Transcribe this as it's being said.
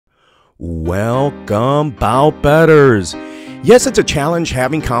Welcome, bout betters. Yes, it's a challenge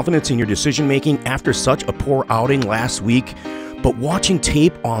having confidence in your decision making after such a poor outing last week, but watching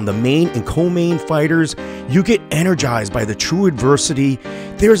tape on the main and co-main fighters, you get energized by the true adversity.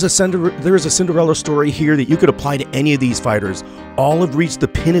 There's a Cinderella story here that you could apply to any of these fighters. All have reached the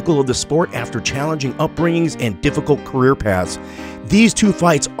pinnacle of the sport after challenging upbringings and difficult career paths. These two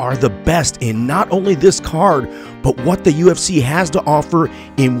fights are the best in not only this card, but what the UFC has to offer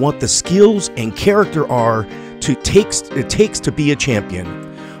in what the skills and character are it takes to be a champion.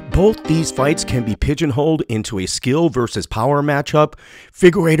 Both these fights can be pigeonholed into a skill versus power matchup.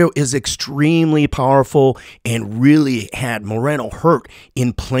 Figueiredo is extremely powerful and really had Moreno hurt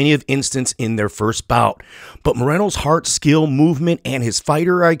in plenty of instances in their first bout. But Moreno's heart, skill, movement, and his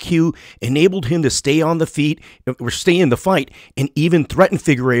fighter IQ enabled him to stay on the feet, or stay in the fight, and even threaten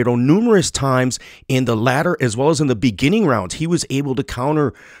Figueiredo numerous times in the latter as well as in the beginning rounds. He was able to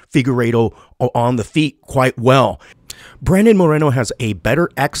counter Figueiredo on the feet quite well. Brandon Moreno has a better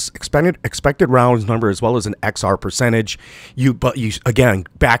expected rounds number as well as an XR percentage. But again,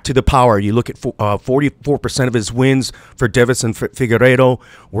 back to the power. You look at 44% of his wins for Deiveson Figueiredo,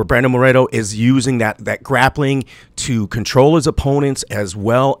 where Brandon Moreno is using that grappling to control his opponents as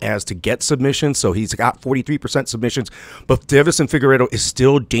well as to get submissions. So he's got 43% submissions, but Deiveson Figueiredo is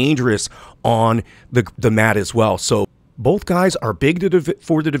still dangerous on the mat as well. So both guys are big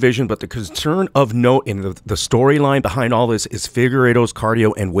for the division, but the concern of note in the storyline behind all this is Figueiredo's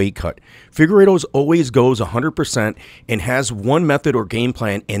cardio and weight cut. Figueiredo's always goes 100% and has one method or game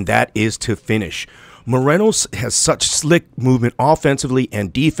plan, and that is to finish. Moreno has such slick movement offensively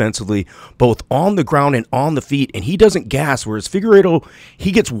and defensively, both on the ground and on the feet, and he doesn't gas, whereas Figueiredo,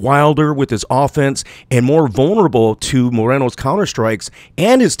 he gets wilder with his offense and more vulnerable to Moreno's counterstrikes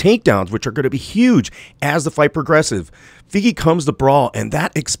and his takedowns, which are going to be huge as the fight progresses. Figgy comes to brawl, and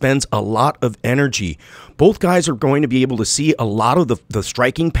that expends a lot of energy. Both guys are going to be able to see a lot of the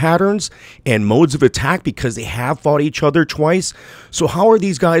striking patterns and modes of attack because they have fought each other twice. So how are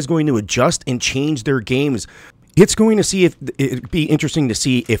these guys going to adjust and change their games? It'd be interesting to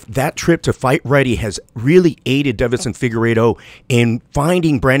see if that trip to Fight Ready has really aided Deiveson Figueiredo in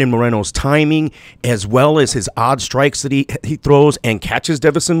finding Brandon Moreno's timing as well as his odd strikes that he throws and catches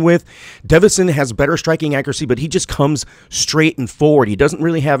Deiveson with. Deiveson has better striking accuracy, but he just comes straight and forward. He doesn't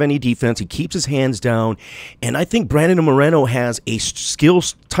really have any defense. He keeps his hands down. And I think Brandon Moreno has a skill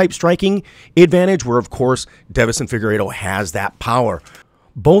type striking advantage where, of course, Deiveson Figueiredo has that power.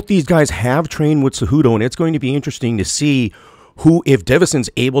 Both these guys have trained with Cejudo, and it's going to be interesting to see if Deiveson's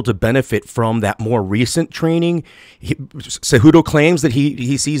able to benefit from that more recent training. Cejudo claims that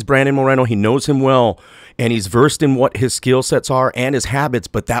he sees Brandon Moreno, he knows him well, and he's versed in what his skill sets are and his habits,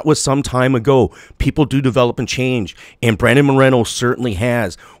 but that was some time ago. People do develop and change, and Brandon Moreno certainly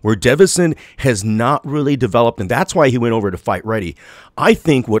has, where Deiveson has not really developed, and that's why he went over to Fight Ready. I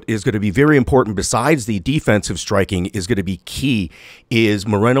think what is going to be very important besides the defensive striking is going to be key is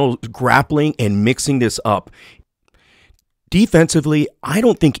Moreno grappling and mixing this up. Defensively, I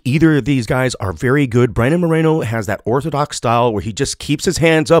don't think either of these guys are very good. Brandon Moreno has that orthodox style where he just keeps his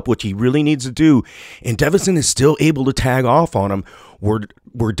hands up, which he really needs to do, and Deiveson is still able to tag off on him, where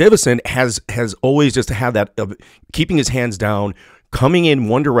Deiveson has always just had that keeping his hands down, coming in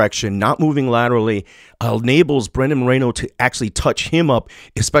one direction, not moving laterally, enables Brandon Moreno to actually touch him up,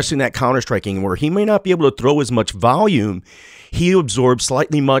 especially in that counter-striking, where he may not be able to throw as much volume. He absorbed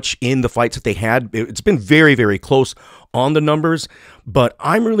slightly much in the fights that they had. It's been very, very close on the numbers, but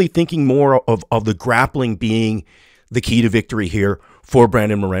I'm really thinking more of the grappling being the key to victory here for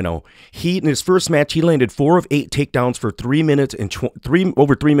Brandon Moreno. In his first match, he landed 4 of 8 takedowns for 3 minutes and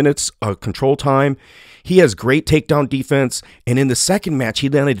over 3 minutes control time. He has great takedown defense, and in the second match, he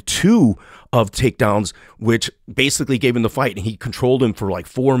landed 2 of takedowns, which basically gave him the fight, and he controlled him for like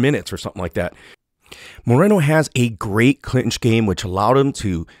 4 minutes or something like that. Moreno has a great clinch game, which allowed him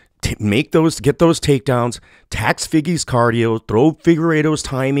to get those takedowns, tax Figgy's cardio, throw Figueiredo's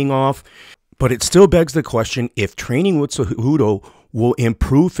timing off. But it still begs the question if training with Cejudo will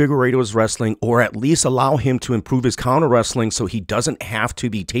improve Figueiredo's wrestling, or at least allow him to improve his counter wrestling so he doesn't have to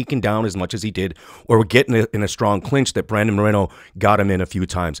be taken down as much as he did, or get in a strong clinch that Brandon Moreno got him in a few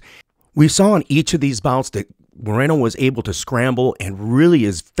times. We saw in each of these bouts that Moreno was able to scramble and really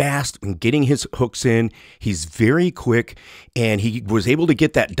is fast in getting his hooks in. He's very quick, and he was able to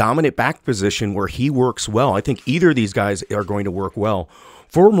get that dominant back position where he works well. I think either of these guys are going to work well.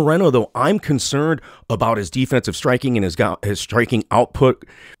 For Moreno, though, I'm concerned about his defensive striking and his striking output.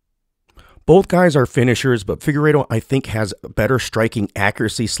 Both guys are finishers, but Figueiredo, I think, has better striking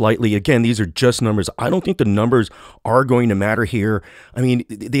accuracy slightly. Again, these are just numbers. I don't think the numbers are going to matter here. I mean,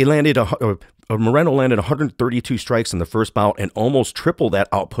 they landed Moreno landed 132 strikes in the first bout and almost triple that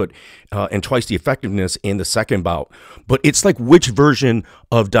output and twice the effectiveness in the second bout. But it's like, which version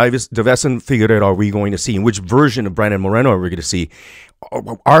of Deiveson Figueiredo are we going to see, and which version of Brandon Moreno are we going to see?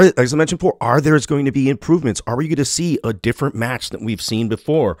 As I mentioned before, are there going to be improvements? Are we going to see a different match than we've seen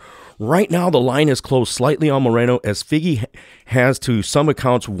before? Right now, the line is closed slightly on Moreno, as Figgy has, to some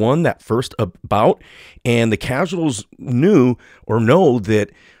accounts, won that first bout, and the casuals know that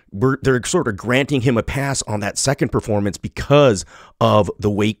they're sort of granting him a pass on that second performance because of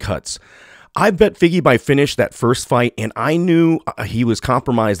the weight cuts. I bet Figgy by finish that first fight, and I knew he was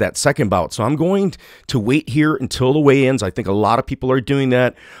compromised that second bout. So I'm going to wait here until the weigh-ins. I think a lot of people are doing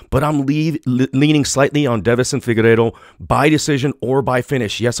that, but I'm leaning slightly on Deiveson Figueiredo by decision or by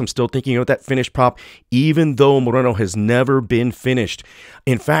finish. Yes, I'm still thinking of that finish prop, even though Moreno has never been finished.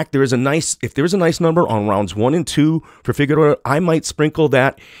 In fact, if there's a nice number on rounds 1 and 2 for Figueiredo, I might sprinkle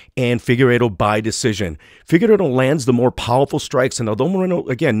that and Figueiredo by decision. Figueiredo lands the more powerful strikes, and although Moreno,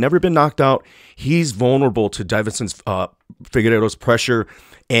 again, never been knocked out, he's vulnerable to Deiveson's Figueiredo's pressure.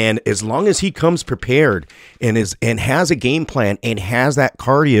 And as long as he comes prepared and has a game plan and has that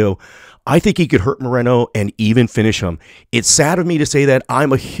cardio, I think he could hurt Moreno and even finish him. It's sad of me to say that.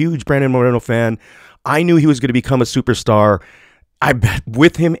 I'm a huge Brandon Moreno fan. I knew he was going to become a superstar. I bet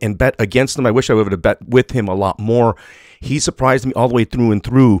with him and bet against him. I wish I would have bet with him a lot more. He surprised me all the way through and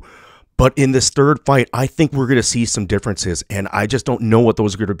through. But in this third fight, I think we're going to see some differences, and I just don't know what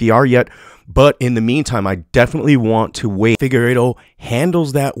those are going to be yet. But in the meantime, I definitely want to wait. Figueiredo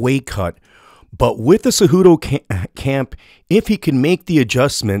handles that weight cut, but with the Cejudo camp, if he can make the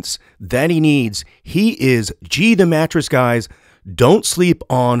adjustments that he needs, he is the mattress, guys. Don't sleep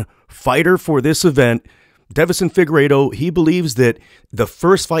on fighter for this event. Deiveson Figueiredo, he believes that the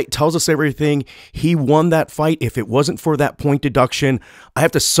first fight tells us everything. He won that fight if it wasn't for that point deduction. I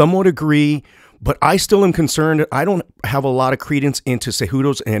have to somewhat agree, but I still am concerned. I don't have a lot of credence into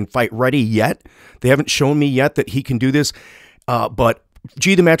Cejudo's and fight ready yet. They haven't shown me yet that he can do this, but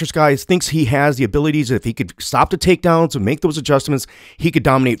the mattress guy thinks he has the abilities. If he could stop the takedowns and make those adjustments, he could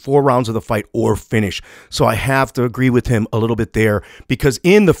dominate 4 rounds of the fight or finish. So I have to agree with him a little bit there, because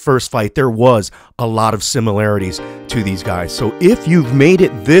in the first fight, there was a lot of similarities to these guys. So if you've made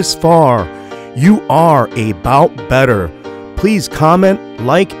it this far, you are a bout better. Please comment,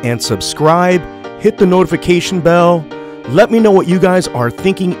 like, and subscribe. Hit the notification bell. Let me know what you guys are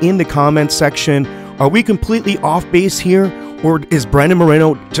thinking in the comments section. Are we completely off base here? Or is Brandon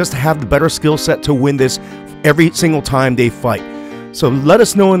Moreno just have the better skill set to win this every single time they fight? So let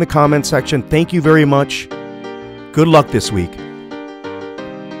us know in the comment section. Thank you very much. Good luck this week.